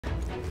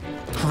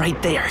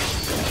Right there.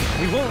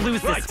 We won't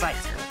lose this fight.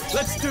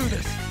 Let's do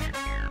this.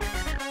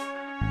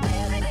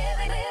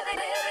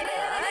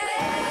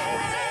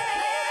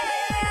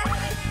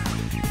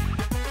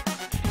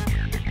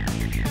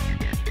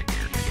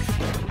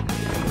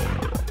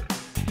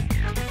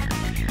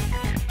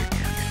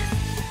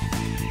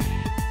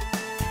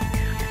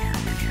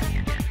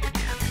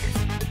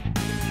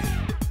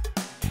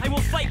 I will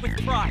fight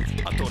with pride.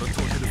 I thought I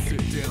told you to sit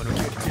down and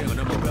get down.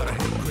 I'm about to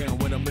hit the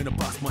ground when I'm in a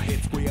box. My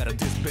head's way out of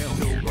this bound.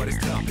 Nobody's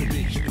stopping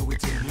me. You know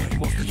it's in like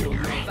most of your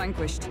life.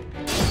 Vanquished.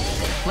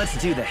 Let's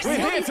do this. We're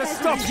here to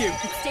stop you.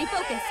 Stay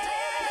focused.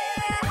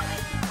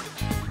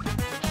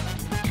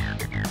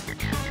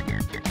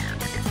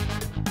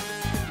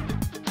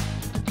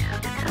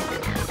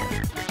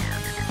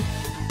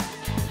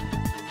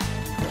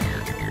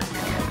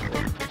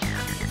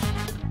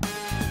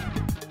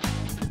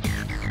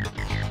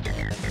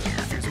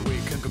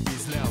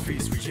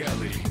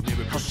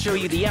 I'll show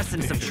you the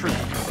essence of truth.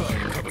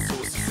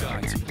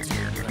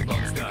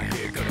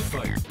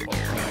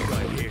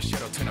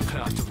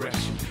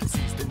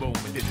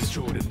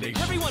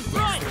 Everyone,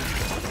 run!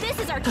 This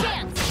is our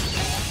chance.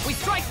 We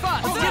strike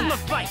first. Let's give them a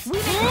fight. We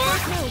make the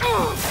first move.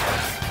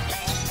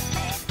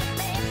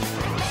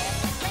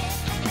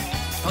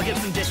 I'll give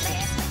some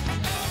distance.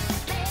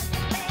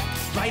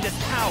 Right as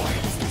power.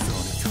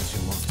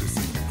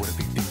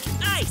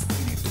 Nice!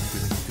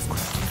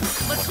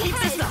 Let's keep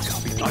this up.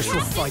 I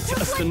shall fight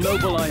as the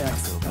noble I am.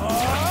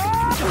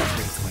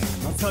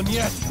 Not done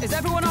yet. Is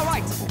everyone all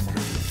right?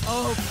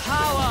 Oh,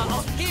 power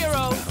of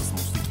heroes!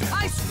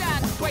 I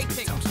stand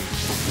waiting.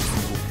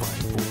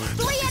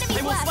 3 enemies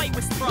I will left. fight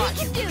with We pride.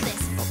 can do this.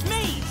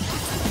 Me!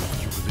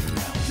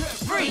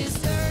 Freeze!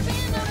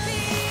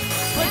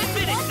 Let's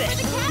finish this!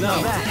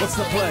 Now, what's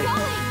the play?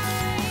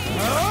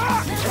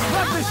 Let's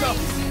wrap this up.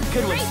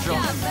 Good one, Great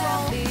Strong. job, bro.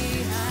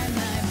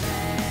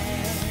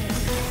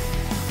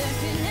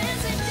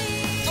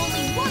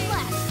 Only one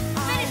left.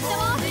 Finish them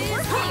off and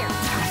we're clear.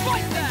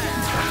 Fight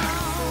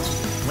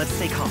them! Let's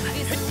stay calm.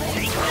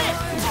 Take this!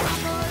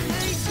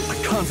 I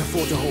can't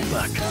afford to hold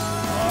back.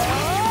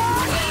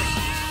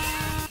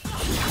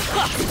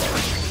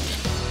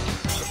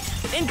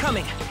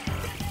 Incoming!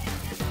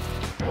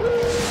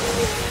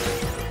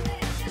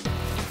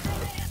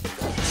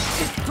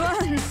 It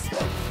burns!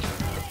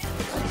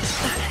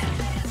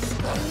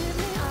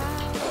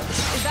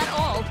 Is that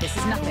all? This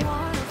is nothing.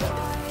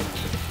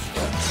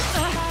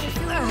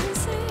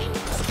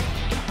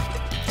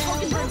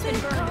 Hulkenberg's been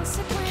burned.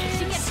 She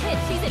gets hit.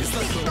 She's in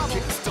big trouble.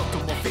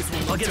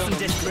 I'll get some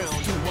distance.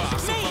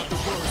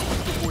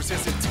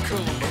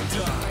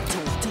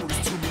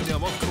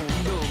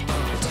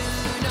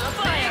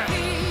 Fire!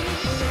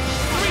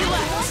 3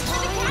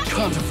 left!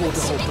 Can't afford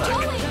to hold back.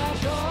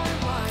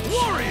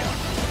 Warrior!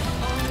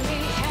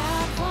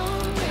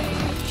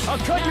 I'll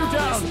cut you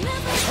down.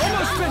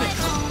 Almost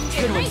finished.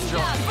 Good one, Great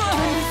Strong. job, bro.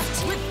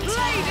 With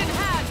blade in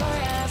hand!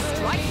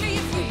 Strike me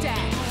if you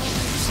dare!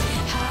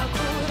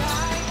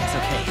 It's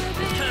okay.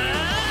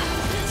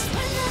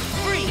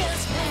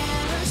 Freeze!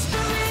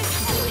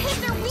 You hit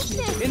their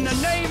weakness. In the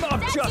name of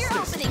That's your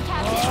justice. opening,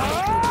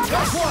 Captain.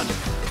 That's one.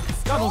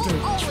 That'll do.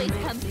 Always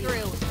comes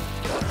through.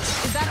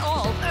 Is that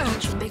all?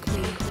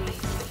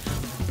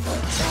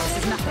 This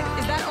is nothing.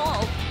 Is that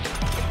all?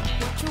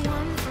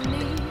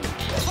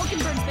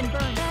 Hulkenberg's been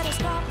burned.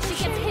 She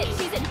gets hit.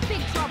 She's in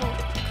big trouble.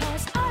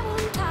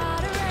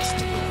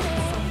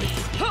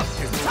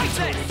 Take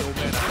this!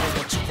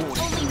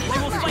 Only We one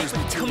will left. fight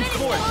with come Finish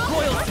forth, them off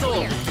royal and we're soul!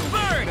 clear.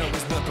 Burn!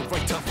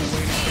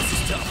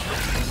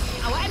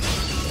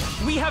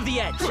 We have the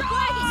edge! We're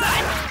flagging.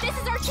 This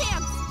is our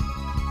chance.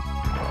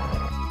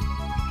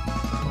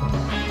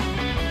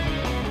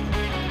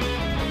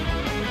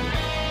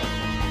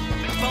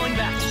 Falling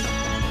back.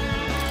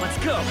 Let's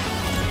go!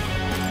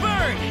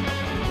 Burn!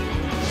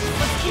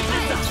 Let's keep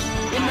this up!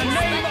 In the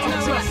name of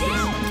justice.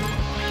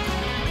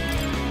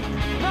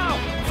 Now,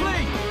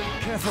 flee.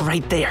 Careful.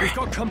 Right there. We've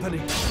got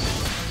company.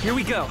 Here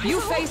we go. You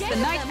face the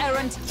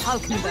knight-errant Everyone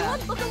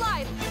Hulkenberg. look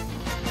alive.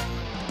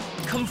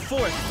 Come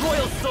forth,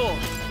 royal soul!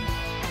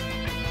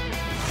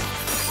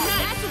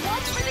 That's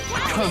one for the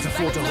captain. Can't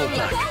afford to hold Keep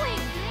back. going.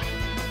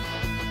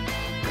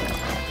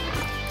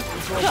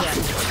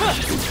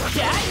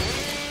 Dad?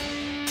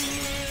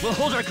 We'll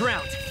hold our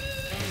ground.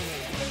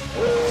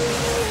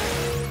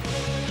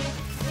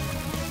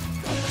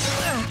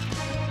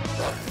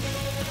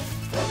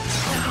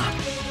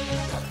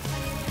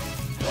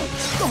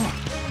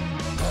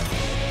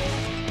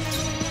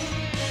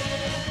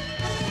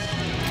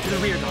 To the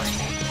rear guard.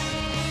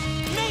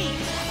 Me!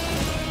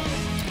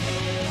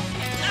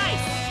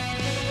 Nice!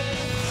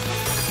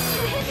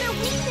 You hit their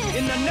weakness.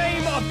 In the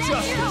name of That's your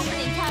justice.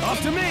 opening, Captain.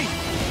 After me.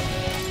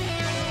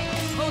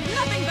 Hold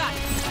nothing back!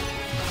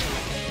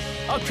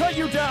 I'll cut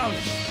you down.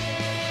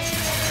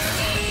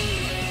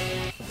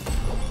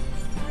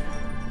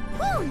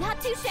 Woo,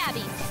 not too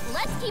shabby.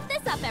 Let's keep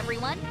this up,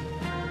 everyone.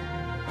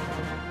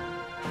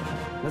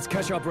 Let's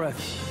catch our breath.